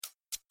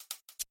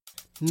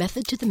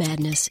Method to the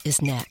Madness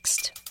is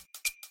next.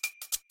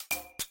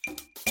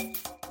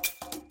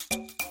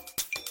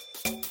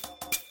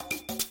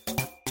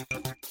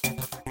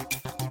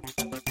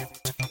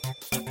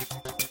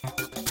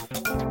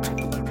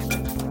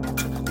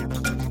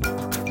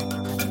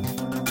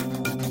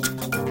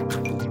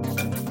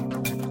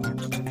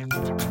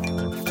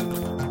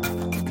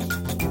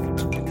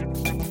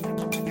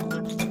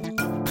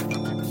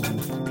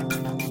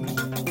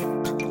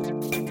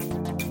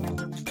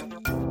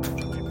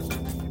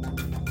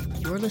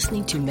 You're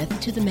listening to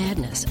Method to the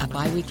Madness, a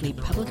bi-weekly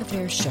public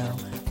affairs show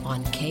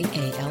on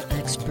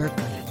KALX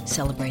Berkeley,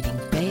 celebrating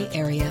Bay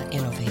Area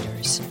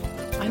innovators.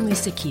 I'm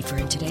Lisa Kiefer,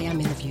 and today I'm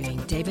interviewing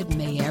David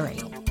Mayeri,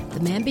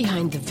 the man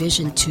behind the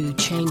vision to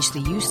change the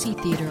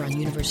UC Theater on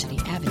University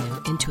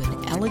Avenue into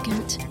an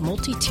elegant,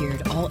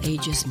 multi-tiered,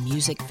 all-ages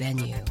music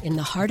venue in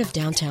the heart of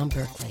downtown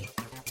Berkeley.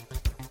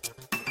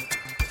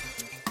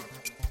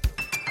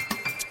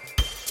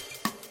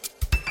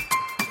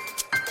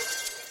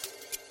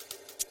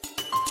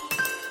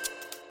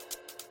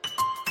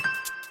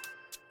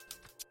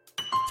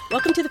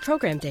 Welcome to the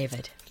program,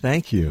 David.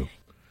 Thank you.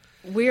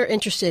 We're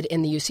interested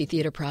in the UC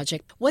Theater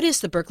project. What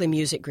is the Berkeley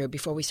Music Group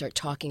before we start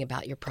talking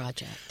about your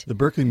project? The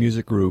Berkeley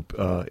Music Group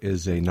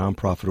is a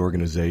nonprofit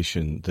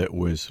organization that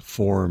was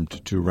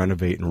formed to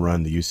renovate and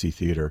run the UC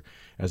Theater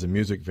as a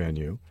music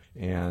venue.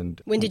 And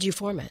when did you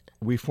form it?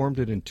 We formed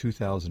it in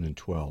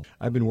 2012.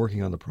 I've been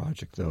working on the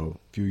project,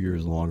 though, a few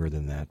years longer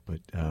than that,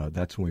 but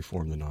that's when we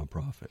formed the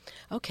nonprofit.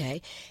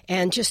 Okay.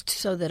 And just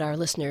so that our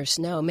listeners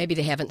know, maybe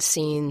they haven't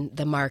seen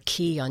the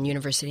marquee on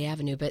University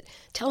Avenue, but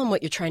tell them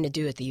what you're trying to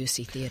do at the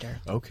UC Theater.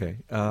 Okay.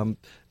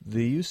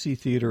 The UC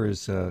Theater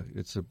is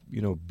it's a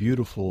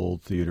beautiful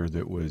old theater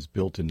that was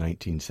built in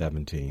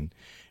 1917.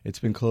 It's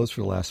been closed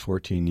for the last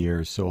 14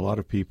 years, so a lot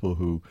of people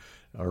who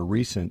are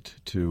recent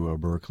to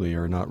Berkeley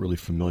are not really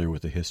familiar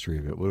with the history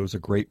of it. Well, it was a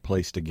great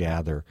place to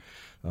gather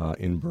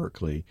in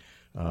Berkeley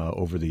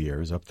over the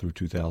years, up through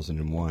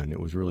 2001. It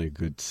was really a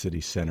good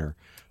city center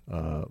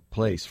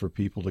place for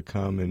people to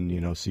come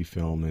and see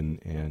film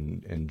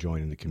and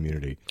join in the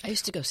community. I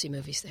used to go see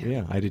movies there.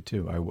 Yeah, I did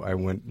too. I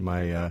went.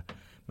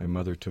 My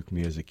mother took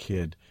me as a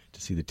kid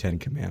to see the Ten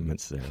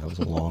Commandments there. That was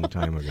a long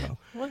time ago.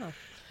 Wow.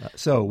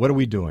 So what are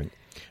we doing?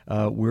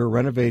 We're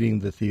renovating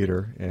the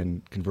theater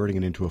and converting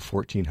it into a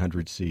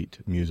 1,400-seat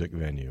music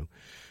venue.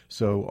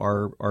 So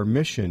our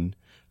mission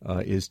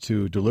is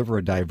to deliver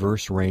a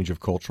diverse range of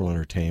cultural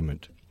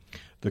entertainment.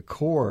 The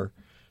core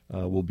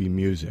will be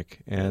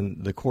music,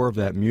 and the core of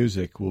that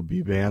music will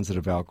be bands that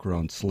have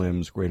outgrown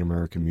Slim's, Great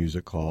American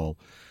Music Hall,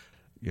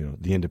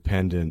 The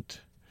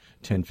Independent,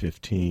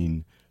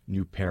 1015,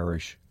 New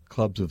Parish,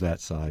 clubs of that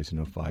size,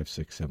 500,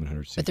 600,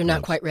 700 seats. But they're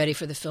not quite ready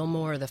for the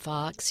Fillmore or the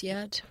Fox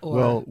yet? Or?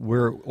 Well,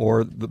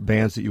 or the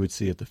bands that you would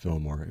see at the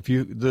Fillmore.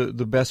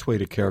 The best way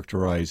to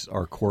characterize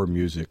our core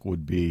music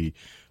would be,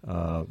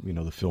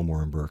 the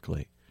Fillmore in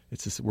Berkeley.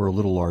 We're a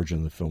little larger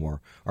than the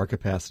Fillmore. Our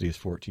capacity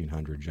is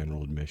 1,400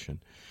 general admission.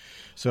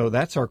 So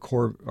that's our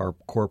core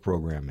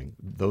programming,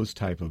 those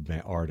type of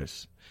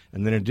artists.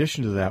 And then in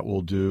addition to that,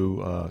 we'll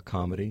do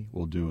comedy,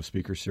 we'll do a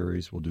speaker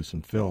series, we'll do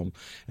some film.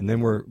 And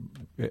then we're,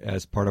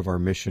 as part of our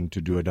mission to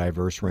do a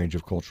diverse range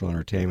of cultural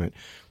entertainment,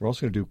 we're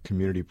also going to do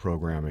community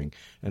programming.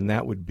 And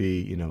that would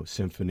be,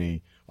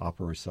 symphony,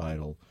 opera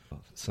recital,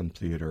 some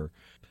theater,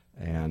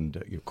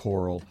 and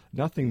choral.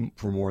 Nothing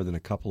for more than a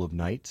couple of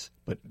nights,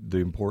 but the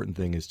important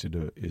thing is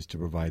to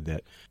provide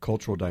that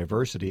cultural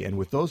diversity. And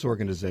with those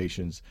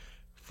organizations,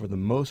 for the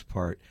most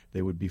part,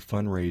 they would be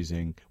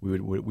fundraising.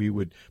 We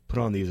would put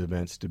on these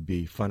events to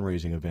be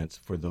fundraising events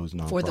for those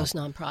nonprofits.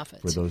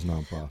 For those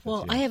nonprofits.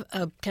 Well, yeah. I have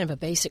a kind of a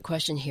basic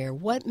question here.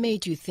 What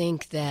made you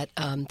think that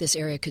this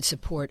area could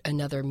support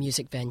another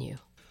music venue?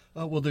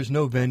 Well, there's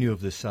no venue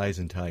of this size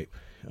and type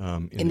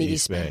in the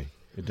East Bay.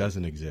 It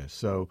doesn't exist.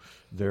 So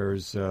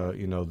there's,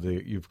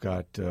 you've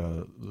got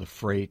the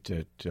Freight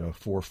at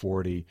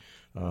 440.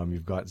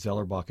 You've got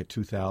Zellerbach at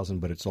 2,000,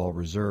 but it's all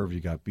reserved.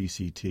 You've got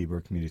BCT,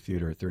 Berkeley Community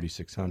Theater, at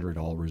 3,600,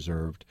 all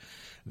reserved.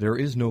 There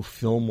is no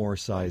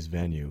Fillmore-sized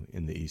venue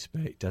in the East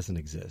Bay. It doesn't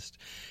exist.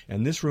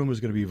 And this room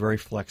is going to be very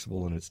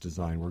flexible in its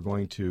design.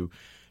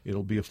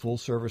 It'll be a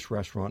full-service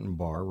restaurant and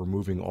bar. We're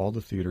moving all the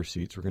theater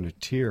seats. We're going to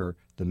tier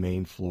the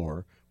main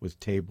floor with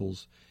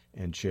tables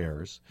and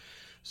chairs.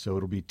 So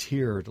it'll be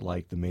tiered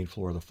like the main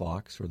floor of the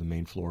Fox or the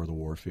main floor of the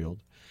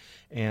Warfield.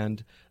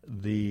 And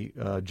the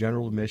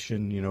general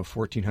admission,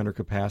 1,400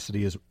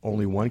 capacity is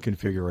only one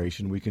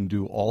configuration. We can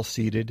do all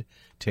seated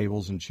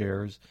tables and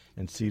chairs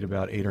and seat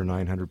about 800 or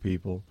 900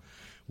 people.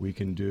 We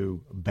can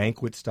do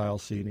banquet-style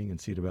seating and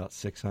seat about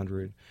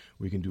 600.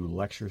 We can do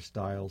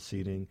lecture-style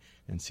seating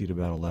and seat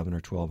about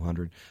 1,100 or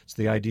 1,200.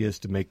 So the idea is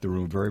to make the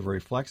room very, very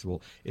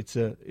flexible.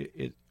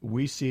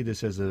 We see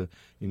this as a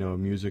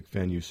music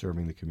venue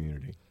serving the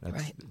community.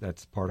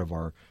 That's part of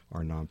our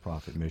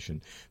nonprofit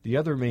mission. The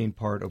other main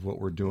part of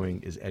what we're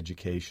doing is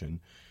education.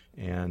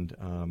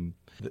 And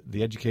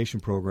the education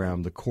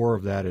program, the core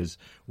of that is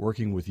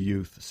working with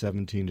youth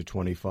 17 to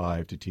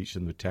 25 to teach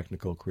them the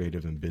technical,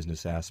 creative, and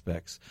business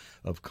aspects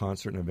of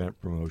concert and event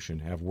promotion,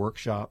 have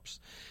workshops,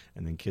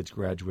 and then kids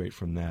graduate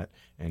from that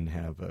and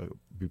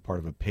be part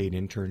of a paid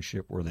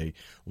internship where they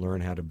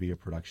learn how to be a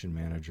production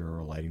manager or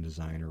a lighting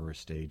designer or a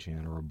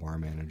stagehand or a bar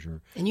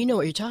manager. And you know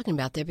what you're talking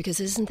about there, because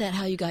isn't that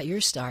how you got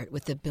your start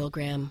with the Bill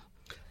Graham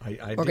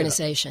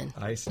organization?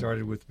 I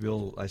started with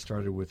Bill.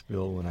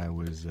 When I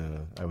was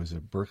a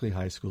Berkeley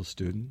High School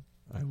student.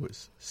 I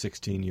was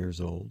 16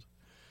 years old.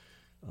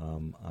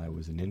 I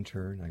was an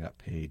intern. I got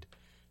paid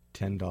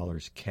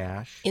 $10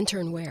 cash.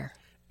 Intern where?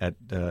 At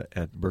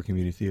Berkeley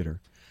Community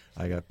Theater.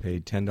 I got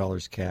paid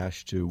 $10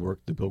 cash to work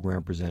the Bill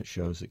Graham Presents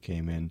shows that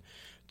came in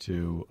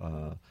to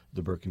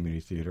the Berkeley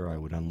Community Theater. I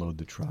would unload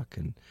the truck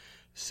and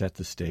set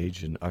the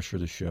stage and usher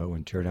the show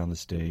and tear down the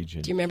stage.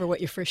 And do you remember what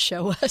your first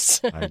show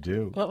was? I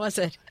do. What was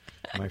it?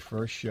 My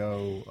first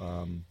show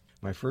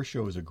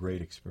was a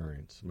great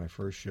experience. My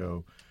first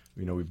show,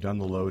 we've done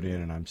the load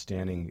in, and I'm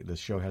standing. The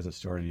show hasn't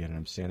started yet, and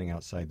I'm standing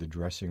outside the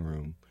dressing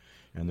room,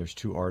 and there's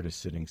two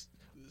artists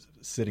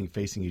sitting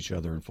facing each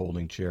other and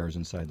folding chairs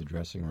inside the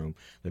dressing room.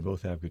 They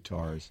both have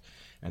guitars,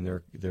 and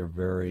they're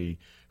very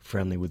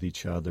friendly with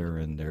each other,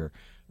 and they're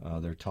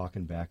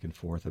talking back and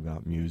forth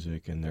about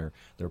music, and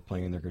they're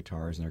playing their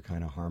guitars, and they're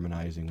kind of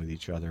harmonizing with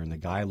each other. And the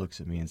guy looks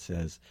at me and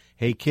says,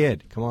 "Hey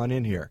kid, come on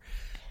in here."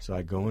 So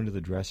I go into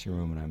the dressing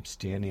room, and I'm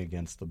standing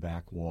against the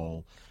back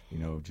wall,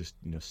 just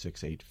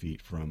 6-8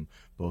 feet from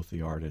both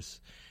the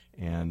artists.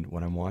 And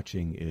what I'm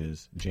watching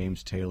is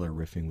James Taylor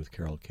riffing with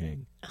Carole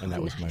King, and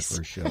that was my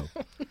first show.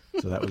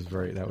 So that was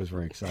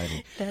very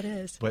exciting. That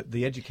is. But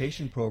the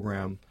education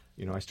program,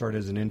 I started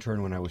as an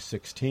intern when I was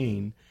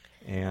 16,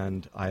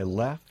 and I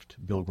left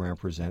Bill Graham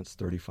Presents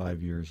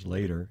 35 years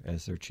later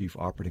as their chief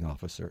operating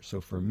officer.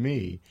 So for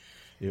me,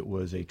 it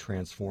was a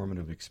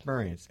transformative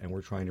experience, and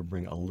we're trying to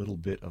bring a little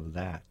bit of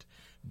that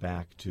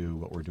back to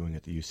what we're doing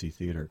at the UC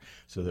Theater,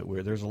 so that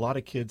there's a lot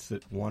of kids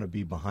that want to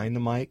be behind the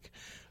mic,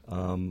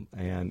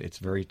 and it's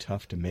very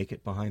tough to make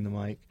it behind the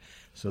mic.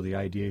 So the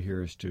idea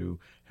here is to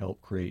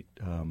help create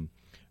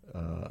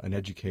an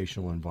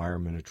educational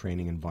environment, a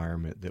training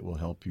environment that will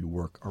help you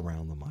work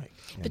around the mic.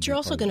 But you're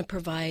also going to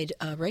provide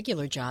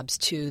regular jobs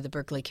to the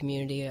Berkeley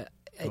community.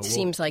 It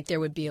seems like there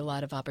would be a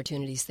lot of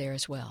opportunities there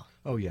as well.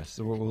 Oh, yes.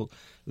 So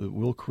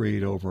we'll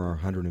create over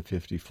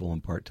 150 full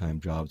and part-time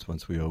jobs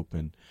once we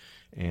open,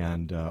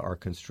 and our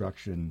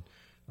construction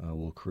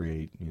will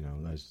create,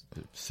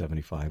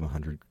 75,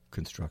 100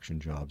 construction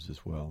jobs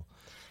as well.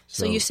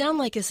 So you sound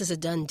like this is a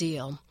done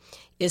deal.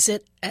 Is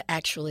it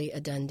actually a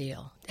done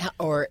deal?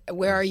 Or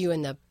where are you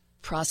in the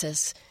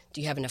process?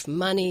 Do you have enough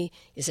money?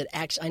 Is it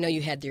actually? I know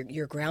you had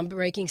your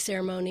groundbreaking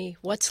ceremony.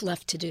 What's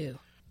left to do?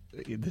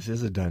 This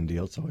is a done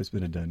deal. It's always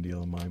been a done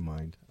deal in my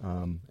mind.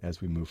 As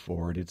we move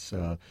forward, it's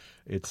a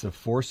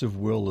force of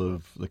will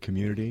of the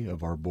community,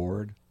 of our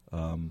board.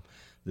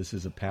 This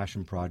is a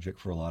passion project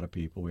for a lot of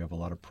people. We have a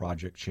lot of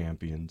project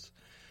champions.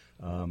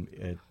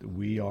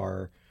 We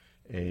are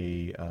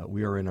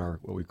in our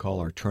what we call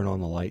our Turn on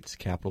the Lights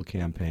capital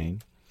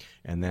campaign,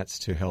 and that's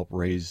to help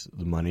raise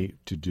the money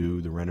to do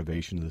the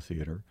renovation of the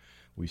theater.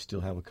 We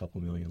still have a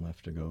couple million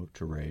left to go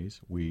to raise.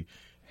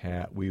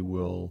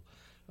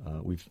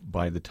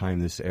 By the time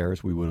this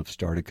airs, we would have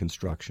started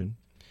construction,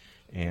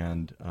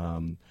 and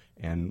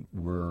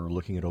we're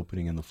looking at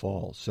opening in the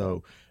fall.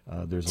 So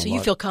there's a lot. So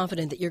you feel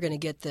confident that you're going to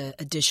get the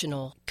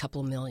additional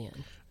couple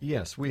million?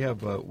 Yes, we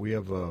have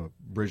a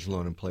bridge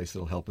loan in place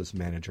that'll help us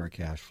manage our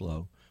cash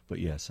flow. But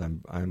yes,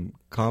 I'm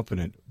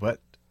confident, but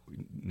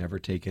never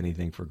take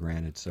anything for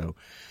granted. So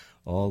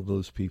all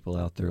those people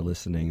out there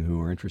listening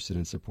who are interested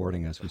in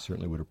supporting us, we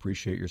certainly would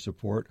appreciate your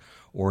support,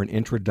 or an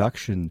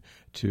introduction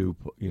to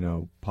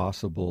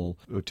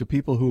to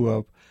people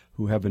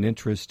who have an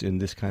interest in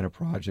this kind of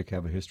project,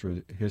 have a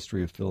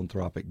history of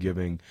philanthropic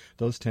giving.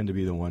 Those tend to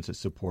be the ones that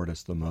support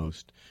us the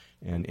most.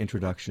 And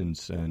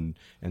introductions and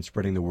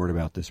spreading the word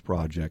about this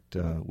project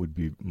would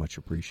be much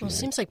appreciated. Well, it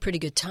seems like pretty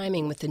good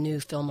timing with the new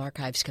film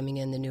archives coming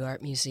in, the new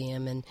art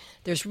museum, and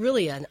there's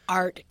really an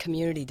art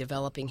community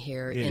developing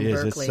here in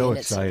Berkeley. It's so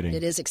exciting.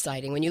 It is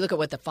exciting. When you look at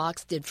what the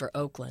Fox did for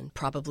Oakland,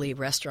 probably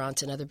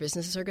restaurants and other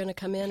businesses are going to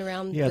come in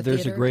around the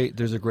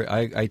theater.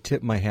 I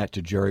tip my hat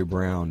to Jerry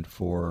Brown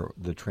for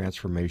the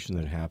transformation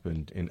that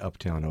happened in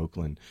uptown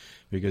Oakland,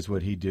 because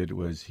what he did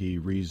was he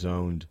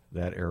rezoned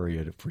that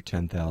area for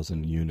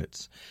 10,000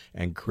 units.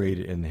 And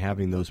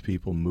having those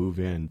people move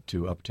in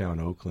to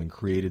uptown Oakland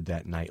created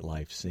that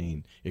nightlife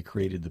scene. It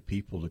created the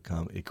people to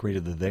come. It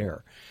created the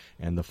there.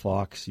 And the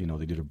Fox,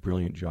 they did a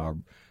brilliant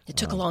job. It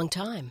took a long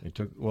time.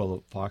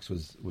 The Fox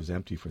was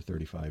empty for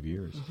 35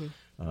 years.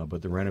 Mm-hmm.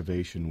 But the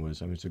renovation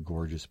it's a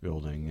gorgeous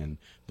building, and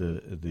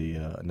the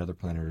Another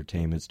Planet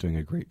Entertainment's doing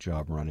a great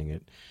job running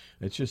it.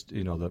 It's just,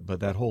 but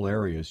that whole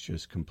area has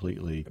just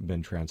completely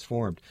been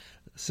transformed.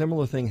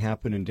 Similar thing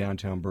happened in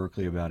downtown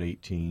Berkeley about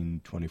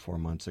 24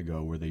 months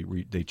ago, where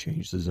they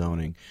changed the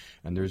zoning,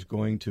 and there's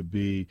going to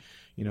be,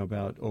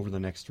 about over the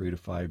next 3 to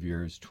 5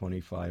 years,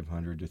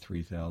 2,500 to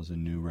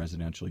 3,000 new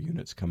residential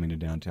units coming to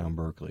downtown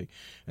Berkeley.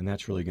 And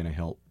that's really going to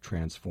help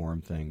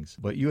transform things.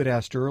 But you had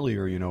asked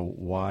earlier,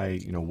 why,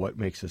 what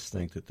makes us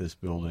think that this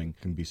building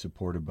can be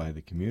supported by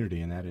the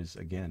community? And that is,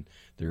 again,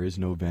 there is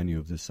no venue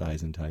of this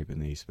size and type in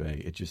the East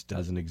Bay. It just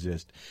doesn't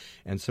exist.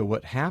 And so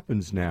what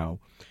happens now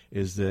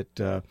is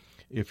that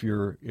if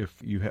you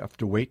have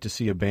to wait to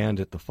see a band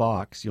at the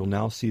Fox, you'll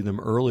now see them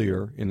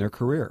earlier in their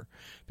career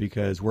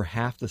because we're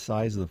half the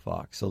size of the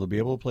Fox. So they'll be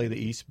able to play the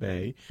East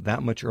Bay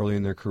that much early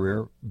in their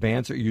career.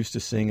 Bands that used to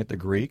sing at the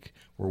Greek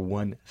were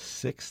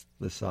 1/6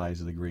 the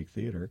size of the Greek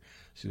Theater.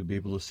 So you'll be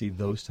able to see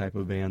those type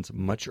of bands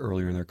much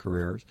earlier in their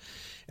careers.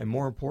 And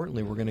more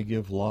importantly, we're going to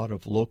give a lot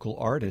of local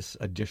artists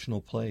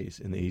additional plays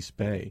in the East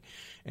Bay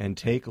and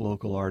take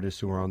local artists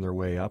who are on their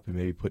way up and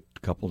maybe put a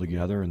couple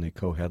together and they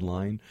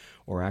co-headline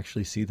or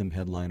actually see them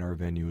headline our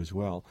venue as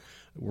well.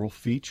 We'll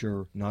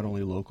feature not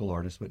only local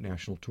artists but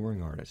national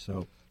touring artists.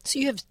 So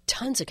you have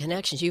tons of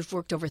connections. You've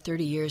worked over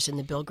 30 years in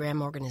the Bill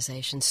Graham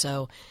organization.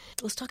 So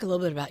let's talk a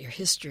little bit about your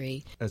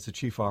history. As the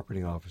chief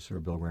operating officer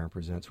of Bill Graham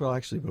Presents, well,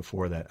 actually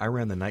before that, I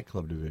ran the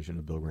nightclub division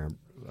of Bill Graham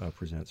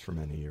Presents for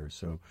many years.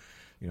 So,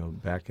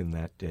 back in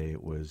that day,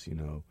 it was,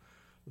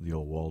 the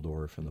old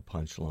Waldorf and the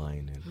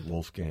Punchline and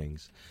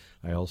Wolfgang's.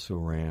 I also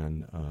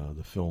ran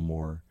the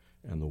Fillmore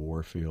and the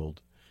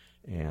Warfield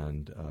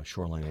and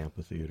Shoreline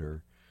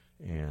Amphitheater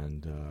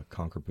and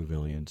Concord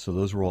Pavilion. So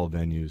those were all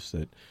venues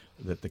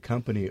that the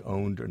company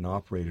owned and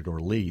operated or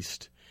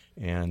leased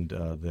and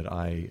that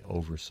I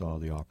oversaw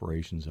the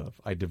operations of.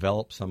 I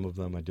developed some of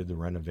them. I did the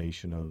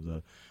renovation of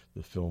the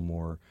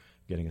Fillmore,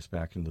 getting us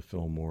back into the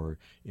Fillmore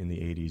in the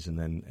 80s, and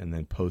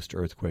then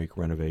post-earthquake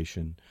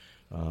renovation,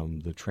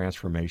 the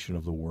transformation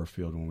of the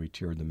Warfield when we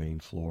tiered the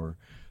main floor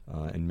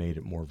and made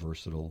it more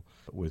versatile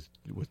with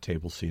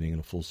table seating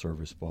and a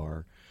full-service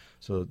bar.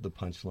 So the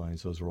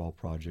Punchlines, those are all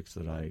projects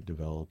that I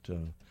developed.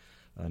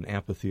 An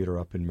amphitheater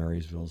up in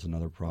Marysville is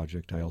another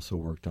project. I also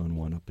worked on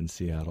one up in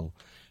Seattle.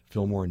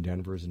 Fillmore in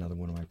Denver is another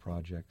one of my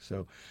projects.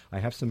 So I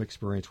have some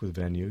experience with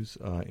venues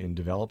in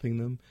developing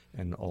them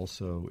and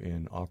also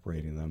in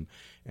operating them.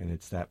 And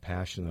it's that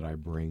passion that I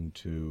bring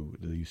to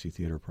the UC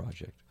Theater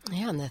project.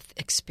 Yeah, and the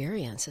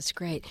experience. That's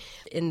great.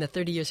 In the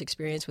 30 years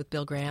experience with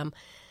Bill Graham,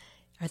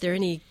 are there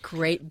any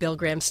great Bill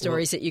Graham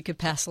stories that you could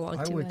pass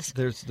along to us?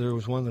 There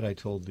was one that I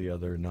told the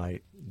other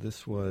night.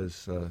 This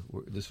was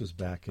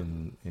back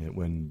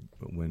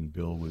when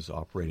Bill was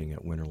operating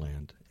at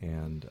Winterland,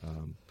 and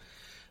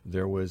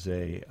there was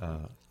a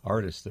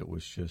artist that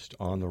was just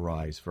on the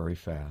rise very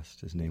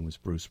fast. His name was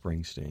Bruce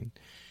Springsteen,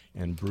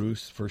 and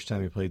Bruce, first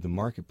time he played the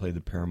Market, played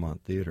the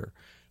Paramount Theater,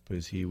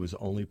 because he was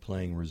only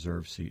playing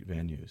reserved seat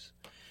venues.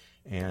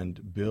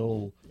 And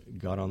Bill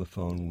got on the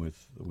phone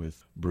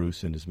with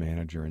Bruce and his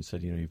manager and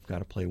said, you've got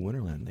to play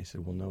Winterland. And they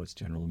said, well, no, it's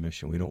general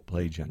admission. We don't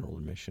play general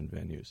admission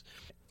venues.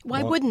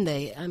 Why wouldn't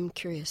they? I'm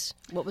curious.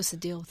 What was the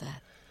deal with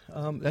that?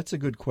 That's a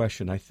good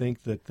question. I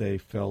think that they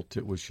felt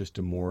it was just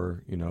a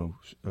more,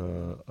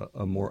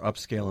 a more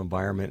upscale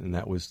environment, and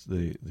that was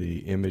the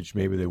image.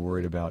 Maybe they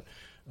worried about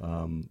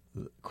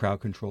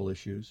crowd control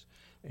issues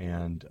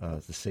and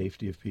the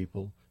safety of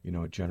people.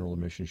 At general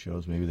admission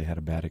shows, maybe they had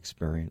a bad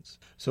experience.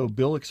 So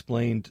Bill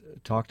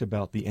talked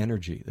about the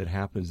energy that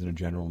happens in a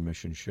general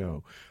admission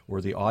show, where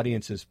the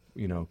audience is,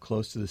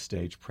 close to the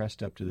stage,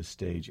 pressed up to the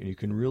stage, and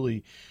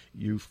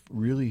you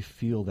really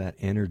feel that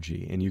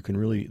energy, and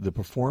the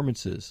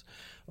performances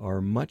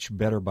are much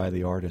better by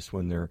the artists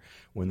when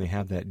they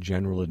have that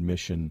general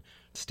admission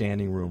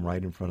standing room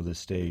right in front of the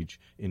stage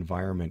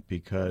environment,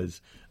 because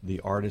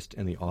the artist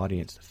and the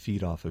audience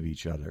feed off of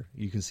each other.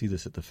 You can see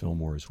this at the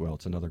Fillmore as well.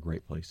 It's another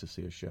great place to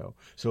see a show.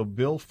 So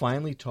Bill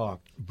finally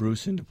talked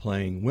Bruce into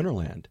playing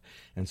Winterland.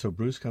 And so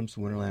Bruce comes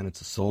to Winterland.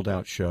 It's a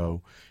sold-out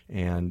show,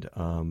 and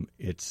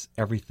it's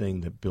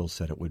everything that Bill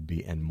said it would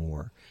be and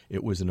more.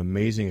 It was an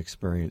amazing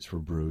experience for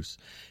Bruce,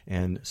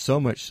 and so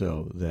much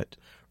so that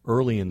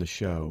early in the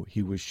show,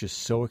 he was just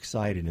so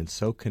excited and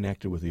so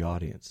connected with the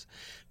audience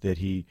that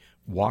he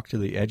walked to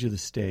the edge of the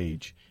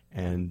stage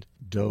and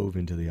dove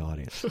into the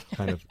audience,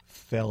 kind of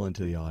fell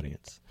into the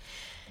audience.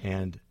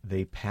 And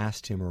they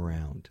passed him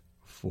around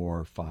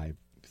for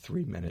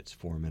 3 minutes,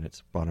 4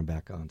 minutes, brought him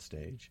back on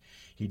stage.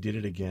 He did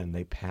it again.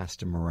 They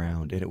passed him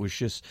around. And it was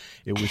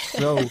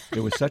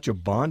such a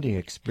bonding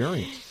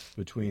experience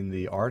between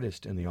the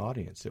artist and the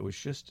audience. It was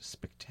just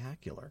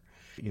spectacular.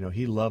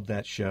 He loved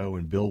that show,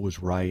 and Bill was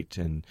right,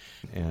 and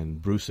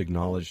Bruce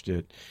acknowledged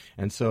it.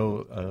 And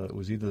so it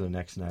was either the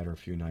next night or a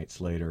few nights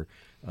later,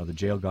 the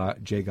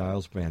Jay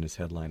Giles Band is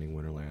headlining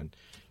Winterland,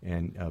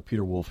 and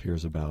Peter Wolf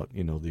hears about,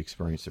 the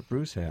experience that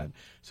Bruce had.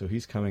 So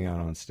he's coming out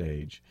on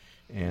stage,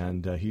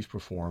 and he's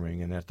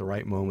performing, and at the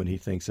right moment he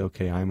thinks,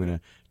 okay, I'm going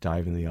to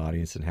dive in the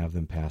audience and have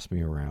them pass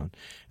me around.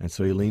 And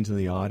so he leans in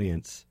the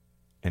audience,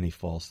 and he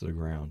falls to the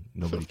ground.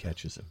 Nobody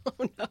catches him.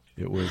 Oh, no.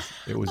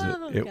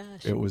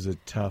 It was a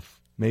tough.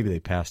 Maybe they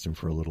passed him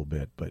for a little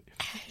bit, but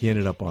he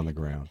ended up on the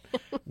ground,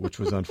 which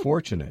was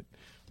unfortunate.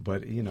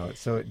 But,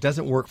 so it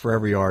doesn't work for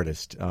every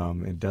artist.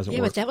 It doesn't work.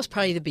 Yeah, but that was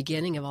probably the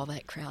beginning of all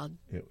that crowd.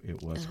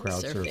 It was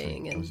crowd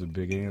surfing. It was the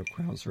beginning of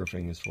crowd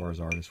surfing as far as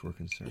artists were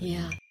concerned.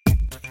 Yeah.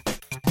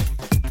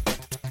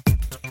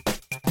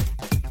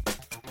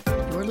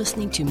 You're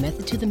listening to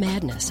Method to the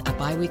Madness, a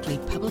biweekly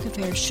public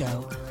affairs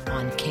show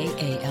on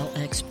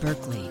KALX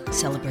Berkeley,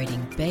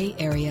 celebrating Bay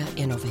Area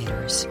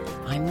innovators.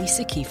 I'm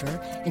Lisa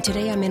Kiefer, and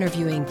today I'm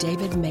interviewing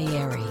David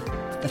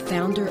Mayeri, the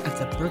founder of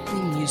the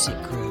Berkeley Music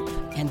Group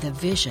and the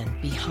vision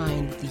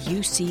behind the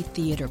UC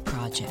Theater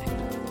Project.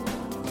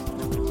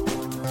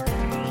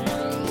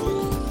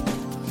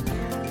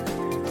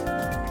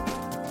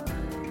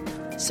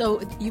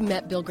 So you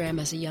met Bill Graham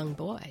as a young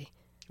boy.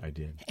 I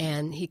did,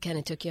 and he kind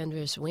of took you under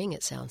his wing.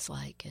 It sounds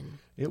like, and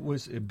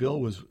Bill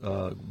was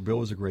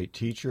a great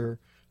teacher.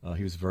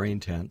 He was very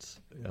intense.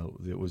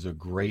 It was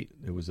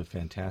a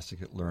fantastic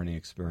learning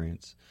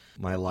experience.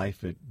 My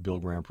life at Bill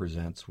Graham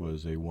Presents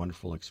was a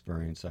wonderful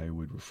experience. I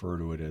would refer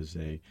to it as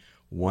a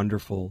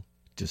wonderful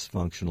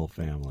dysfunctional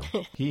family.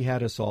 He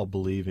had us all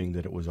believing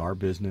that it was our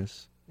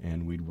business,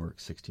 and we'd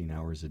work 16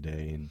 hours a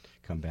day and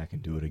come back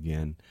and do it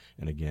again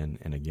and again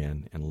and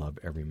again and love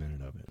every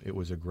minute of it. It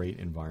was a great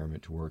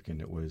environment to work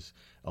in.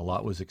 A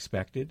lot was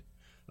expected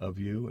of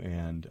you,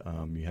 and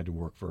you had to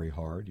work very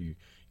hard. You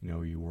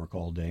work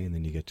all day, and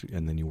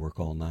then you work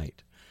all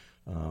night.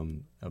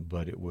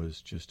 But it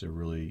was just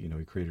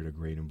he created a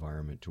great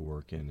environment to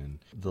work in, and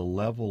the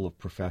level of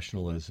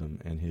professionalism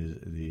and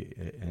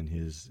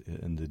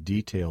the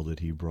detail that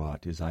he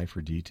brought, his eye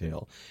for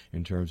detail,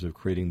 in terms of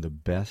creating the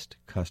best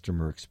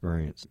customer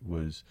experience,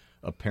 was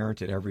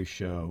apparent at every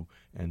show,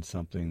 and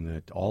something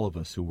that all of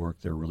us who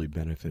worked there really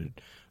benefited,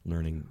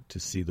 learning to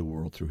see the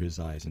world through his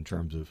eyes in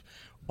terms of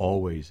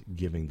always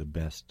giving the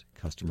best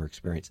customer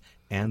experience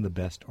and the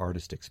best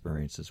artist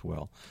experience as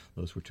well.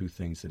 Those were two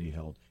things that he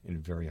held in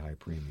very high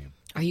premium.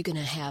 Are you going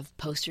to have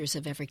posters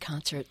of every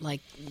concert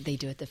like they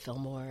do at the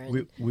Fillmore?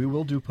 We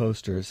will do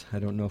posters. I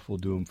don't know if we'll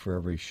do them for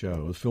every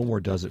show. The Fillmore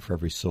does it for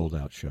every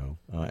sold-out show,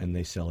 and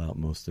they sell out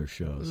most of their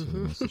shows.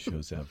 Mm-hmm. Most of the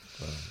shows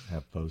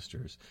have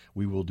posters.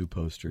 We will do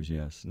posters,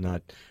 yes.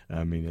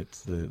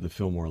 It's the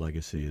Fillmore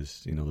legacy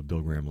is, the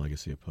Bill Graham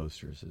legacy of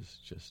posters is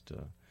just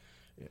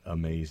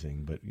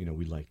amazing. But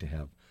we'd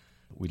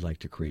like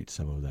to create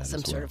some of that. Some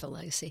as well. Sort of a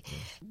legacy.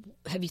 Yes.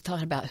 Have you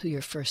thought about who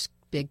your first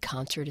big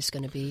concert is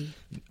going to be?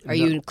 Are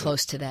you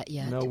close to that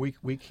yet? No,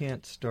 we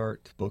can't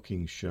start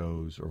booking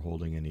shows or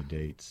holding any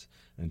dates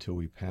until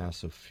we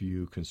pass a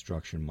few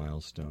construction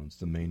milestones.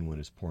 The main one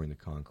is pouring the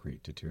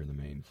concrete to tear the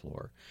main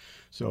floor.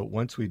 So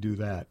once we do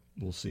that,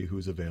 we'll see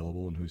who's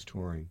available and who's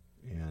touring,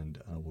 and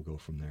we'll go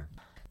from there.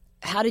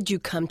 How did you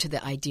come to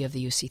the idea of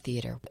the UC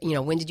Theater?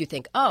 When did you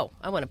think, I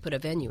want to put a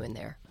venue in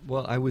there?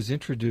 Well, I was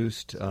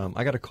introduced,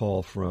 I got a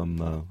call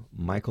from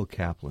Michael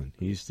Kaplan.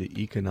 He's the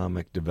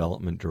Economic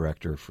Development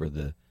Director for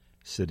the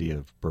city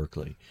of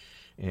Berkeley.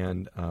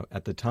 And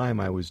at the time,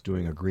 I was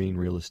doing a green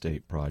real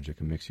estate project,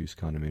 a mixed-use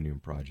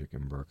condominium project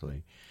in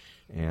Berkeley.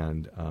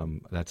 And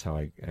that's how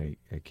I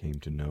came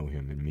to know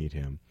him and meet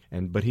him.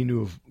 But he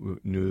knew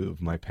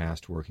of my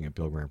past working at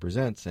Bill Graham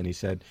Presents, and he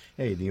said,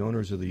 "Hey, the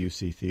owners of the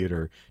UC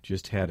Theater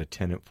just had a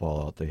tenant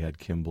fallout. They had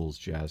Kimball's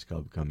Jazz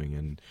Club coming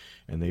in,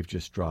 and they've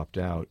just dropped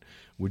out.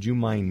 Would you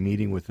mind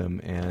meeting with them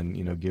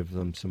and give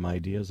them some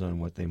ideas on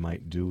what they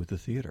might do with the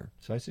theater?"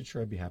 So I said,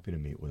 "Sure, I'd be happy to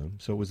meet with them."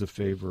 So it was a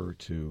favor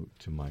to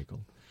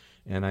Michael.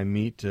 And I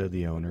meet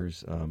the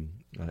owners,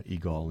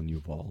 Igal and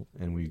Yuval,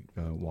 and we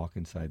walk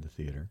inside the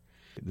theater.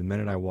 The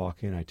minute I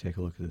walk in, I take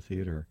a look at the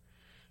theater.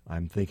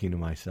 I'm thinking to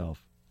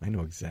myself, I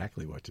know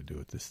exactly what to do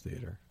with this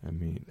theater.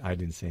 I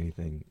didn't say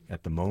anything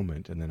at the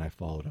moment, and then I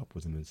followed up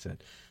with him and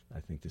said, I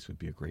think this would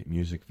be a great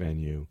music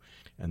venue.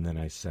 And then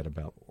I set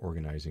about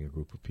organizing a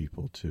group of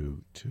people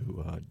to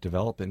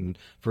develop it. And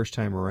first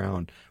time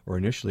around, or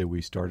initially,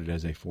 we started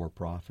as a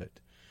for-profit.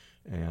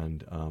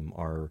 And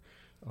our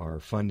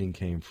funding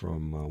came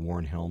from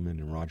Warren Hellman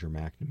and Roger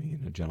McNamee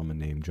and a gentleman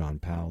named John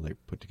Powell. They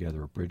put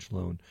together a bridge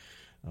loan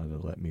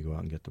that let me go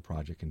out and get the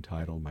project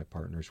entitled. My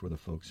partners were the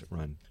folks that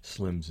run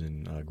Slim's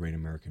in Great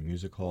American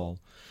Music Hall.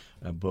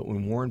 But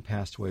when Warren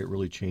passed away, it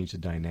really changed the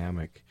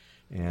dynamic.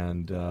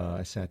 And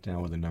I sat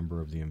down with a number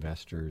of the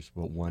investors,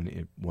 but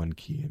one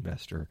key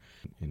investor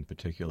in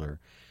particular,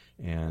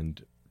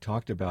 and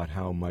talked about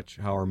how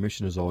our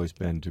mission has always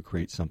been to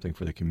create something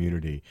for the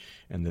community,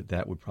 and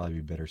that would probably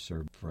be better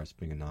served for us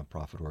being a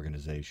nonprofit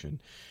organization.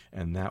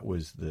 And that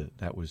was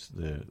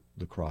the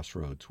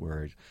crossroads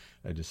where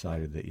I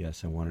decided that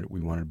yes, we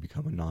wanted to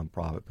become a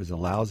nonprofit because it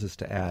allows us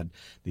to add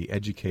the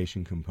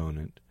education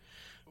component.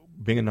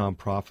 Being a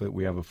nonprofit,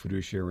 we have a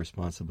fiduciary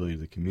responsibility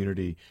to the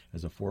community.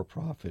 As a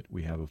for-profit,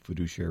 we have a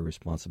fiduciary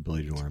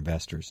responsibility to our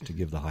investors to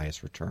give the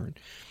highest return.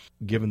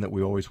 Given that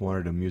we always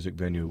wanted a music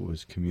venue that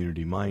was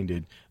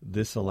community-minded,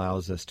 this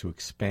allows us to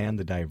expand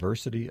the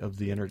diversity of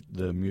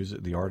the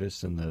music, the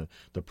artists, and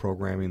the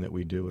programming that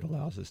we do. It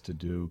allows us to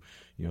do,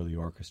 the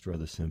orchestra,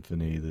 the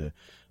symphony,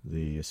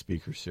 the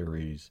speaker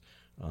series,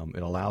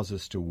 It allows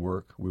us to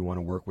work. We want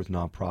to work with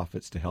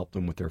nonprofits to help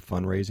them with their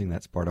fundraising.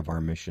 That's part of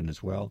our mission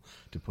as well,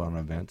 to put on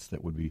events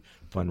that would be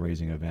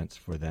fundraising events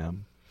for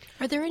them.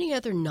 Are there any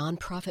other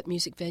nonprofit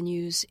music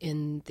venues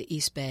in the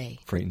East Bay?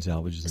 Freight and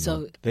Salvage is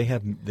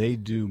they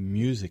do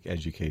music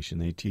education.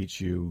 They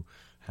teach you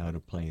how to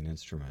play an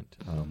instrument.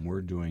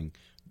 We're doing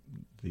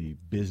the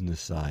business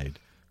side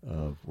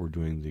of. We're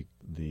doing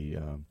the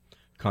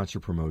concert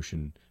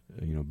promotion,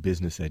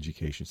 business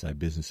education side,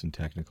 business and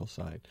technical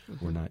side.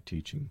 Mm-hmm. We're not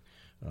teaching.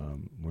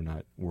 We're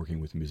not working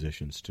with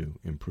musicians to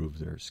improve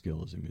their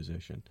skill as a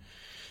musician.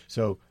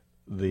 So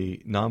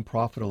the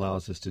nonprofit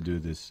allows us to do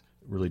this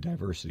really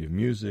diversity of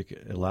music.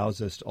 It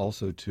allows us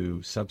also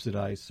to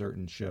subsidize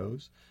certain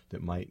shows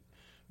that might,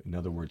 in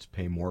other words,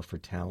 pay more for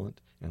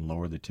talent and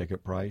lower the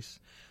ticket price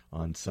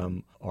on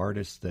some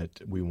artists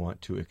that we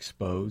want to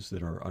expose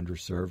that are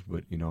underserved,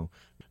 but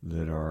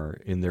that are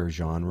in their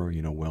genre,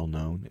 well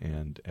known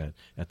and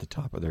at the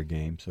top of their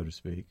game, so to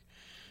speak.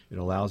 It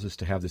allows us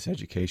to have this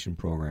education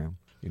program,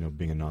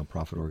 being a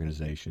nonprofit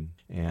organization,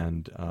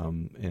 and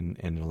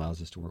it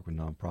allows us to work with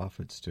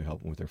nonprofits to help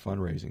them with their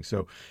fundraising.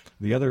 So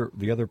the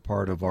other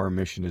part of our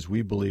mission is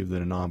we believe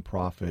that a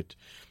nonprofit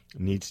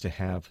needs to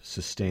have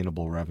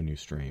sustainable revenue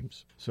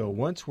streams. So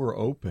once we're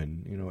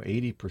open,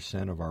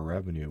 80% of our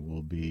revenue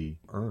will be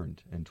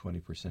earned and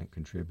 20%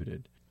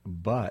 contributed.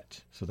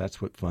 So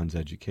that's what funds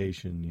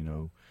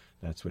education,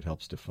 that's what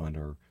helps to fund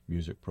our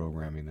music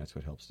programming, that's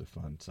what helps to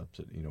fund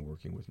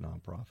working with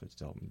nonprofits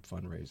to help in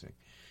fundraising.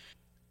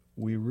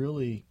 We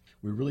really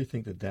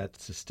think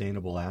that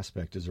sustainable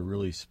aspect is a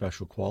really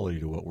special quality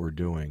to what we're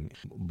doing.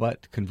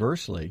 But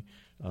conversely,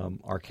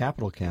 our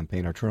capital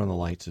campaign, our Turn on the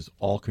Lights, is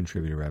all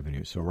contributor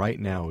revenue. So right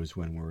now is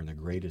when we're in the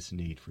greatest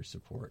need for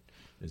support,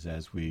 is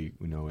as we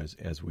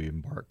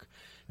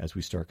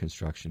start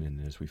construction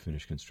and as we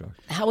finish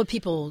construction. How would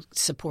people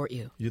support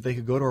you? They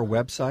could go to our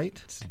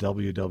website. It's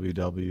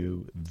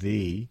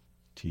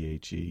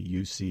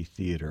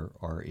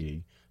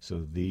www.theuctheater.org.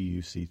 So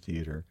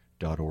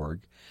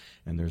theuctheater.org,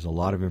 and there's a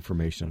lot of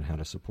information on how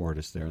to support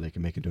us there. They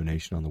can make a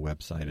donation on the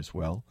website as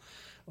well,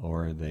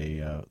 or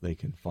they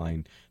can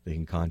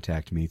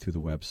contact me through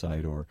the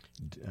website or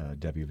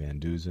Debbie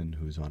Van Duzen,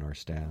 who's on our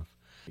staff.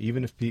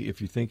 Even if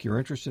you think you're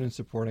interested in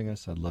supporting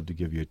us, I'd love to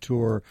give you a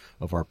tour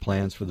of our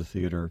plans for the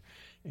theater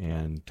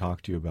and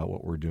talk to you about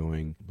what we're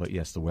doing. But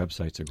yes, the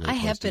website's a great place to go. I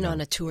have been on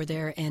a tour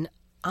there, and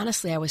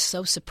honestly, I was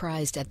so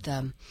surprised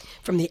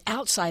from the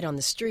outside on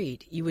the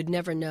street, you would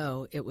never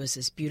know it was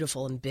as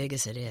beautiful and big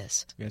as it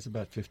is. Yeah, it's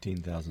about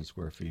 15,000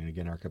 square feet. And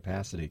again, our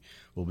capacity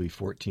will be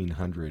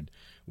 1,400,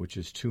 which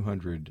is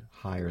 200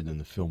 higher than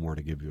the Fillmore,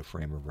 to give you a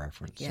frame of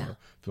reference. Yeah. So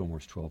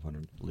Fillmore's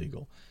 1,200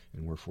 legal,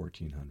 and we're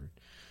 1,400.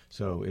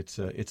 So it's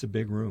a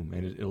big room,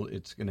 and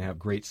it's going to have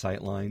great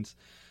sight lines.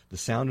 The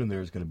sound in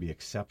there is going to be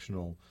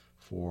exceptional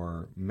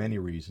for many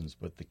reasons,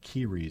 but the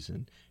key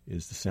reason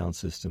is the sound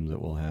system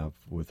that we'll have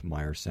with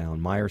Meyer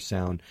Sound. Meyer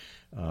Sound,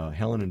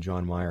 Helen and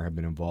John Meyer have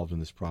been involved in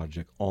this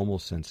project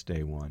almost since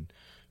day one.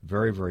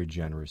 Very, very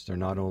generous. They're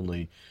not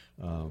only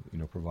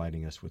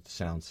providing us with the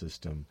sound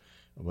system,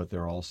 but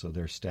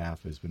their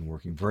staff has been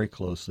working very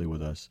closely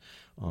with us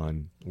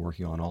on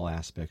working on all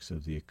aspects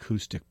of the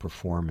acoustic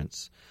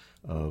performance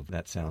of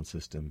that sound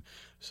system.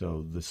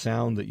 So the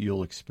sound that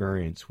you'll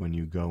experience when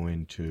you go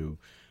into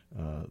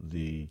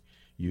the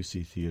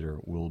UC Theater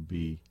will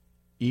be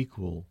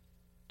equal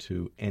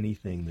to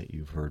anything that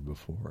you've heard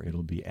before.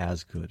 It'll be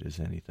as good as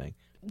anything.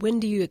 When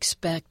do you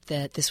expect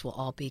that this will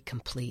all be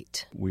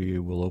complete? We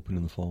will open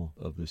in the fall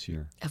of this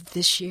year. Of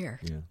this year?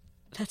 Yeah.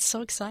 That's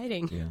so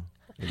exciting. Yeah,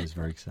 it is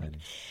very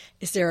exciting.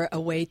 Is there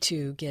a way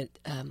to get,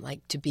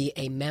 to be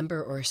a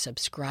member or a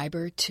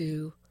subscriber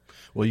to?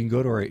 Well, you can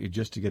go to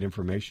just to get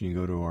information, you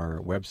can go to our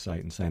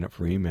website and sign up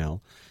for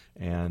email.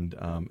 And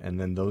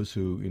then those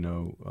who,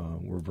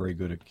 we're very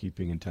good at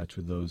keeping in touch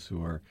with those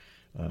who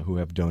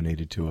have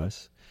donated to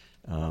us.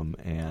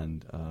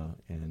 And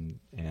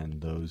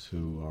those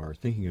who are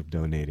thinking of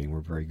donating,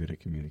 we're very good at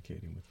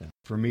communicating with them.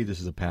 For me, this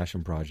is a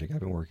passion project.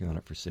 I've been working on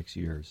it for 6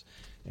 years,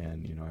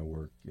 and I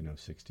work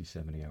 60,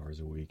 70 hours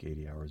a week,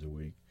 80 hours a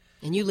week.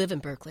 And you live in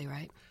Berkeley,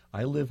 right?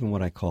 I live in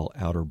what I call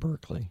Outer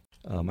Berkeley.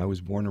 I was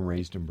born and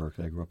raised in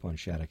Berkeley. I grew up on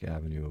Shattuck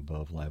Avenue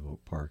above Live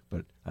Oak Park,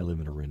 but I live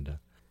in Orinda.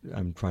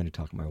 I'm trying to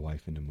talk my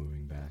wife into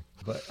moving back,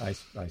 but I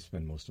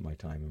spend most of my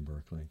time in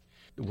Berkeley.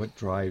 What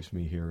drives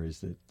me here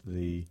is that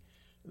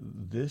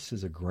this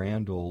is a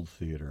grand old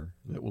theater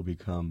that will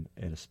become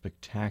a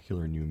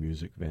spectacular new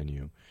music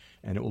venue,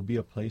 and it will be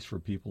a place for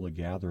people to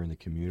gather in the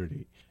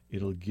community.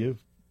 It'll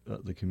give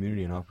the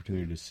community an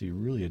opportunity to see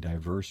really a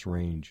diverse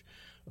range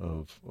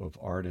of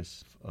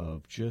artists,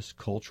 of just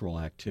cultural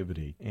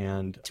activity.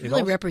 And it's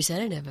really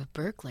representative of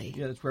Berkeley.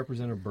 Yeah, it's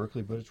representative of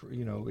Berkeley, but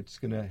it's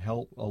going to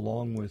help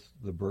along with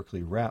the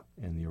Berkeley Rep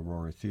and the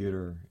Aurora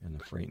Theater and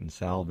the Freight and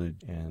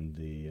Salvage and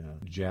the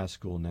Jazz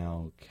School,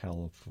 now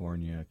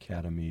California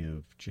Academy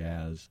of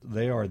Jazz.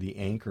 They are the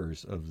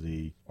anchors of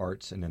the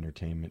Arts and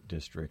Entertainment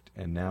District,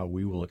 and now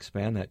we will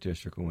expand that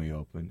district when we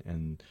open,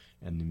 and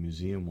the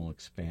museum will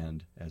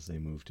expand as they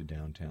move to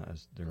downtown,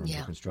 as they're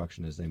under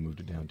construction as they move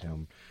to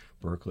downtown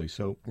Berkeley.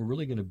 So we're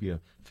really going to be a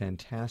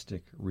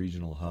fantastic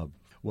regional hub.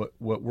 What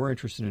we're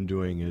interested in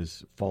doing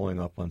is following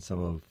up on some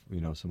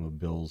of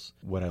Bill's,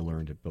 what I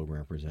learned at Bill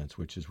Graham Presents,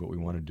 which is what we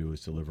want to do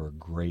is deliver a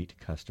great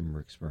customer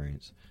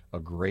experience, a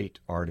great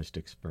artist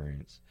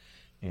experience,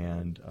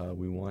 and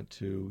we want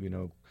to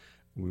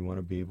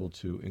be able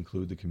to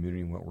include the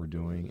community in what we're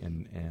doing,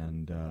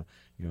 and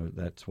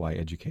that's why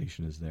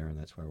education is there, and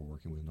that's why we're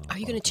working with nonprofits. Are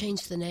you going to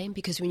change the name?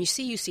 Because when you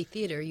see UC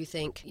Theater, you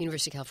think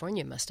University of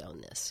California must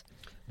own this.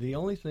 The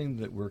only thing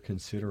that we're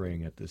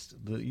considering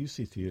the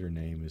UC Theater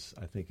name is,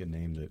 I think, a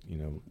name that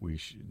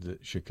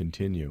that should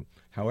continue.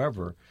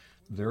 However,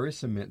 there was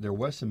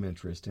some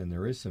interest, and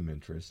there is some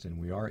interest, and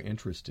we are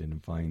interested in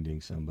finding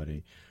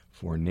somebody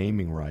for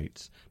naming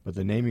rights. But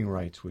the naming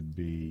rights would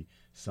be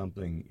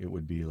something. It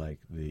would be like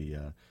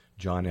the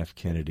John F.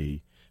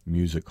 Kennedy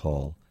Music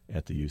Hall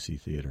at the UC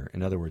Theater.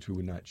 In other words, we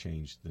would not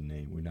change the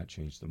name, we would not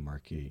change the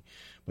marquee.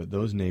 But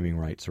those naming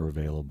rights are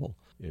available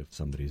if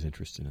somebody's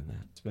interested in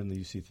that. It's been the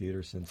UC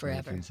Theater since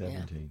forever,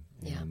 1917.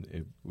 Yeah.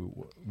 And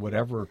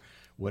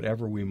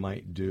whatever we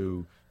might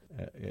do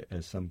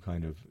as some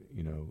kind of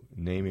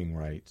naming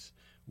rights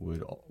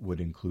would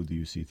include the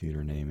UC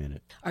Theater name in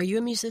it. Are you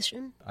a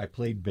musician? I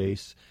played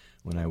bass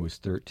when I was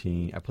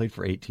 13. I played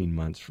for 18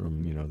 months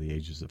from the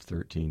ages of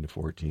 13 to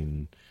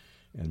 14.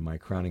 And my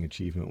crowning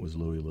achievement was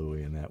Louie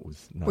Louie, and that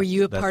was not... Were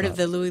you a part of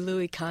the Louie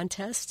Louie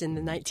contest in the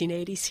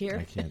 1980s here?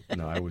 I can't.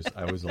 No, I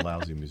was a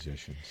lousy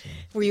musician. So.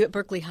 Were you at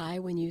Berkeley High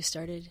when you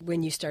started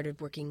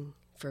working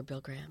for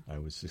Bill Graham? I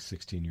was a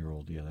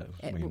 16-year-old. Yeah,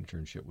 my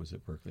internship was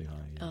at Berkeley High.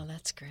 Yeah. Oh,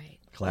 that's great.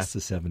 Class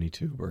of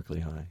 72,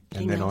 Berkeley High,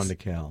 and then on to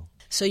Cal.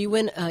 So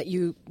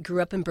you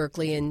grew up in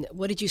Berkeley, and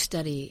what did you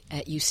study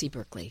at UC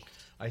Berkeley?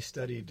 I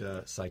studied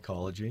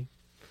psychology.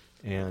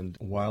 And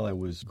while I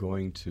was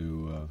going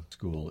to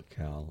school at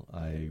Cal,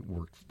 I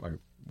worked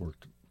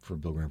for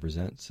Bill Graham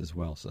Presents as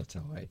well, so that's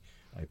how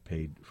I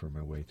paid for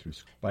my way through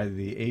school. By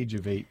the age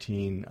of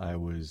 18, I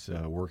was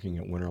working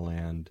at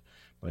Winterland.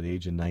 By the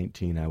age of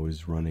 19, I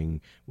was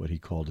running what he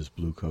called his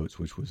Blue Coats,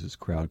 which was his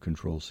crowd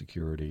control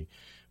security.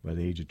 By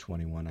the age of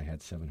 21, I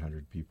had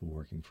 700 people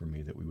working for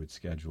me that we would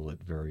schedule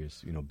at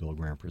various, Bill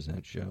Graham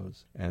Present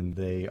shows. And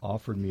they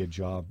offered me a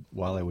job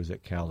while I was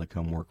at Cal to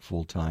come work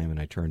full-time, and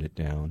I turned it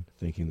down,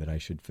 thinking that I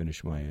should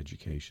finish my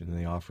education. And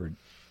they offered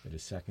it a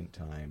second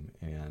time,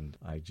 and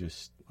I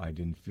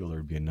didn't feel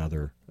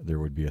there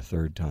would be a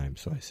third time.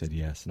 So I said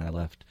yes, and I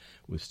left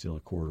with still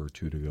a quarter or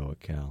two to go at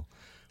Cal.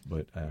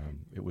 But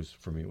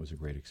for me, it was a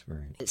great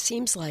experience. It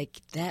seems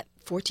like that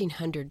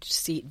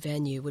 1,400-seat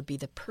venue would be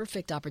the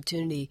perfect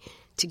opportunity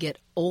to get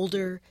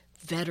older,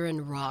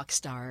 veteran rock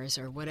stars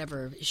or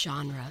whatever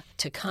genre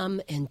to come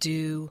and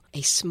do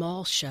a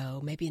small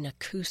show, maybe an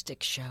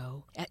acoustic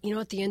show. At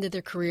the end of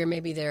their career,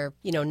 maybe they're,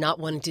 not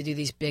wanting to do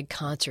these big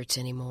concerts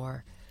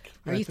anymore.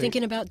 Are you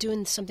thinking about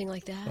doing something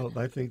like that? Well,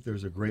 I think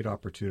there's a great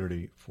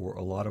opportunity for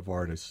a lot of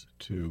artists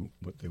to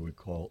what they would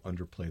call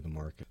underplay the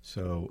market.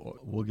 So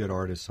we'll get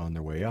artists on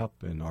their way up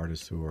and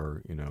artists who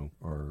are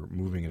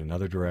moving in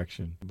another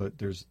direction. But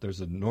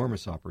there's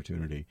enormous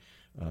opportunity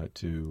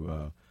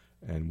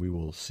and we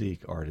will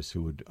seek artists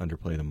who would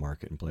underplay the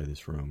market and play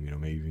this room.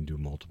 Maybe even do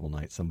multiple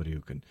nights. Somebody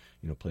who can,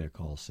 play a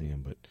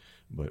Coliseum,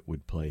 but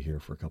would play here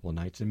for a couple of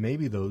nights. And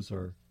maybe those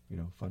are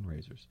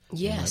fundraisers.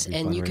 Yes,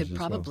 and you could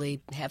probably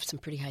have some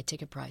pretty high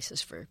ticket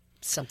prices for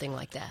something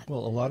like that.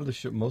 Well,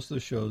 most of the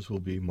shows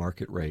will be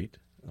market rate,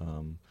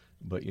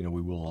 but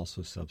we will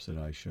also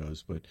subsidize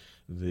shows. But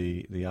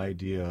the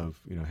idea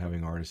of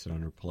having artists that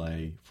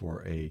underplay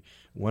for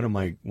one of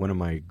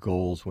my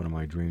goals, one of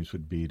my dreams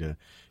would be to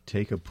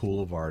take a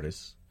pool of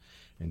artists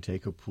and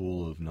take a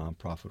pool of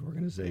nonprofit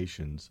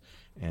organizations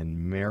and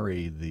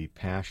marry the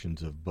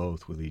passions of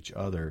both with each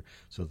other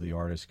so the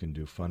artists can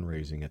do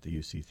fundraising at the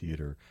UC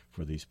Theater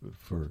for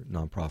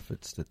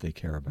nonprofits that they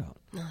care about.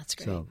 Oh, that's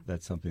great. So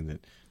that's something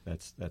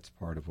that's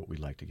part of what we'd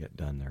like to get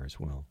done there as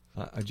well.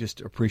 I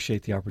just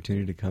appreciate the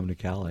opportunity to come to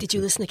Cal. Did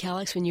you listen to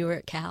Calix when you were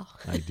at Cal?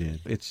 I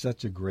did. It's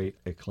such a great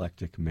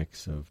eclectic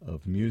mix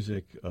of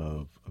music,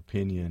 of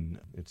opinion.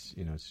 It's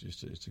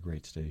a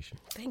great station.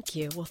 Thank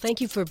you. Well,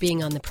 thank you for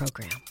being on the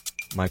program.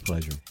 My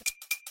pleasure.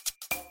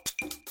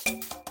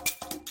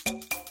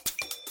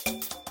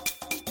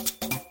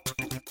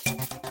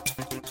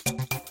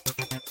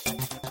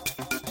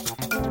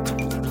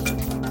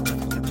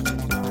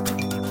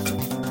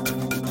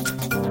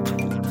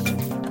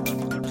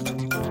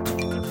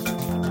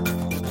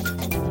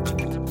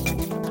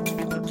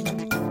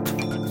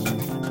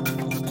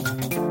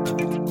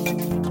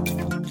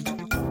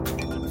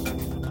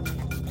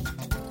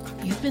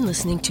 You've been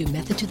listening to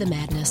Method to the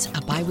Madness,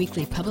 a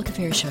bi-weekly public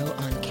affairs show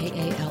on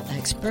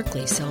KALX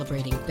Berkeley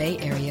celebrating Bay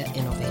Area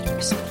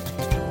innovators.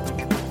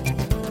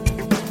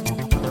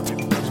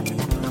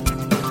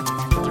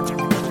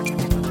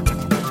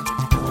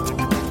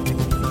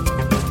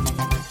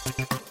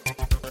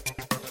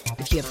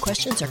 If you have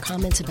questions or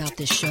comments about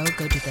this show,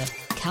 go to the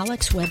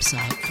KALX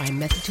website, find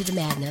Method to the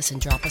Madness, and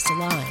drop us a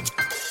line.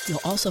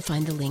 You'll also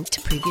find the link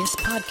to previous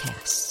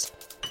podcasts.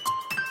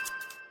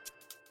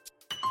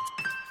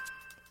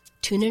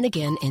 Tune in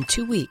again in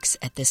 2 weeks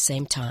at this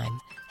same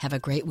time. Have a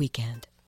great weekend.